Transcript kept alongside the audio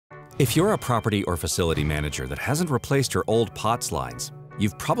If you're a property or facility manager that hasn't replaced your old POTS lines,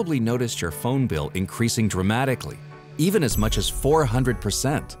 you've probably noticed your phone bill increasing dramatically, even as much as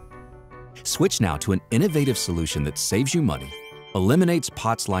 400%. Switch now to an innovative solution that saves you money, eliminates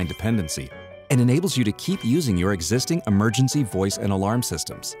POTS line dependency, and enables you to keep using your existing emergency voice and alarm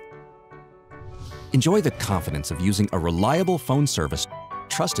systems. Enjoy the confidence of using a reliable phone service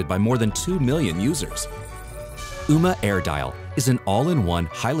trusted by more than 2 million users. Ooma AirDial is an all-in-one,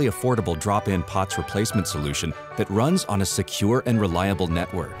 highly affordable drop-in POTS replacement solution that runs on a secure and reliable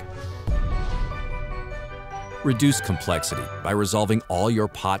network. Reduce complexity by resolving all your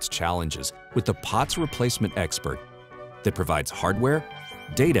POTS challenges with the POTS replacement expert that provides hardware,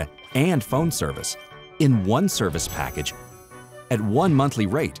 data, and phone service in one service package at one monthly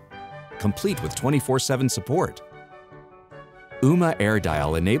rate, complete with 24/7 support. Ooma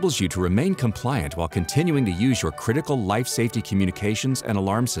AirDial enables you to remain compliant while continuing to use your critical life safety communications and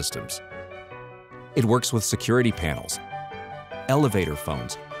alarm systems. It works with security panels, elevator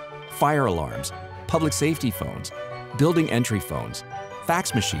phones, fire alarms, public safety phones, building entry phones,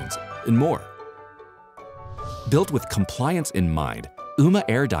 fax machines, and more. Built with compliance in mind, Ooma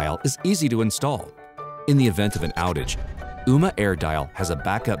AirDial is easy to install. In the event of an outage, Ooma AirDial has a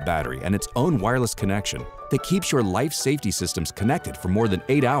backup battery and its own wireless connection that keeps your life safety systems connected for more than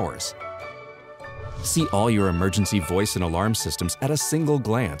 8 hours. See all your emergency voice and alarm systems at a single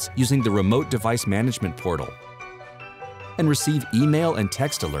glance using the remote device management portal. And receive email and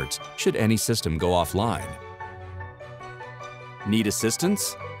text alerts should any system go offline. Need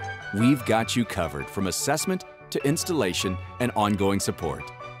assistance? We've got you covered from assessment to installation and ongoing support.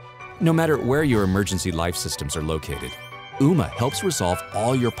 No matter where your emergency life systems are located, Ooma helps resolve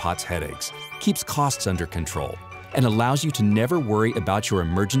all your POTS headaches, keeps costs under control, and allows you to never worry about your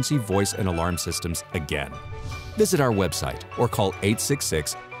emergency voice and alarm systems again. Visit our website or call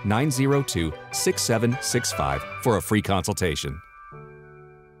 866-902-6765 for a free consultation.